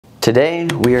Today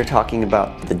we are talking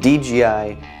about the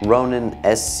DJI Ronin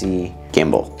SC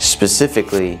gimbal,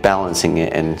 specifically balancing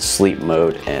it in sleep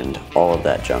mode and all of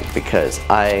that junk, because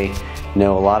I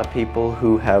know a lot of people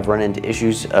who have run into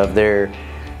issues of their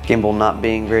gimbal not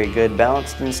being very good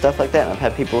balanced and stuff like that. I've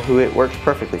had people who it worked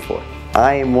perfectly for.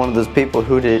 I am one of those people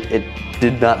who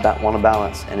did not want to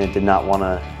balance, and it did not want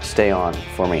to stay on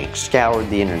for me. Scoured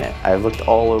the internet. I've looked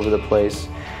all over the place,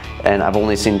 and I've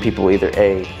only seen people either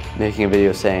A, making a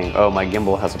video saying, oh, my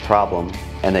gimbal has a problem,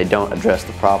 and they don't address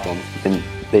the problem, and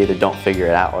they either don't figure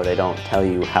it out or they don't tell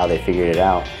you how they figured it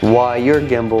out. Why your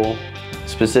gimbal,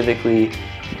 specifically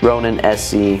Ronin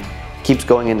SC, keeps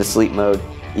going into sleep mode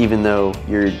even though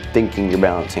you're thinking you're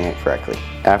balancing it correctly.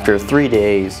 After 3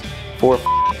 days, 4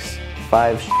 f***s,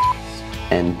 5 s***s,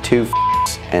 and 2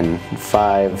 f***s, and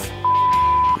 5,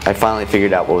 I finally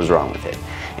figured out what was wrong with it.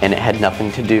 And it had nothing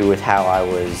to do with how I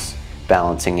was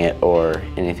balancing it or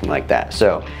anything like that.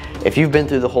 So if you've been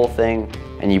through the whole thing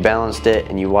and you balanced it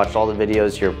and you watched all the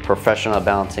videos, you're professional at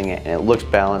balancing it and it looks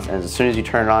balanced, and as soon as you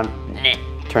turn it on, it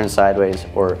turns sideways,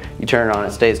 or you turn it on,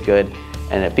 it stays good,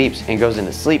 and it beeps and goes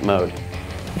into sleep mode,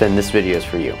 then this video is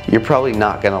for you. You're probably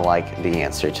not gonna like the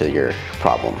answer to your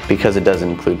problem because it doesn't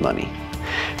include money.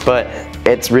 But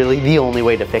it's really the only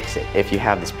way to fix it if you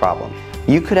have this problem.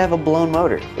 You could have a blown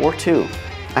motor, or 2.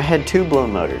 I had 2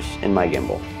 blown motors in my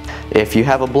gimbal. If you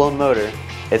have a blown motor,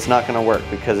 it's not going to work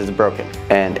because it's broken,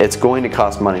 and it's going to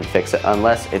cost money to fix it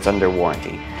unless it's under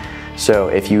warranty. So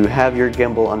if you have your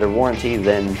gimbal under warranty,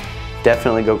 then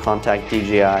definitely go contact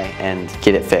DJI and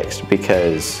get it fixed,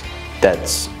 because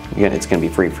it's going to be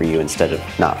free for you instead of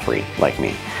not free like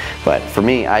me. But for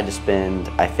me, I just spend,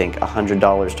 I think,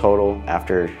 $100 total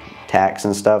after tax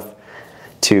and stuff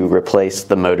to replace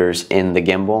the motors in the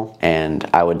gimbal, and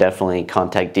I would definitely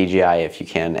contact DJI if you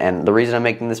can. And the reason I'm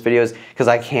making this video is because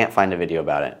I can't find a video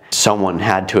about it. Someone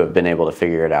had to have been able to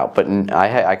figure it out, but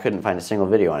I couldn't find a single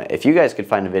video on it. If you guys could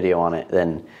find a video on it,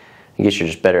 then I guess you're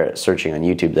just better at searching on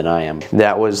YouTube than I am.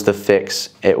 That was the fix.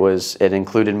 It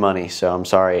included money, so I'm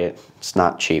sorry it's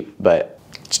not cheap, but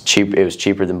it's cheap. It was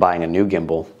cheaper than buying a new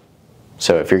gimbal.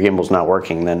 So if your gimbal's not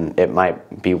working, then it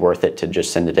might be worth it to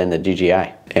just send it in to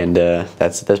DJI. And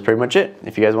that's pretty much it.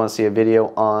 If you guys want to see a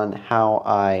video on how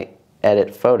I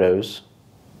edit photos,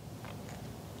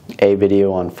 a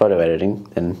video on photo editing,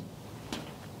 then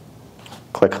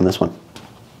click on this one.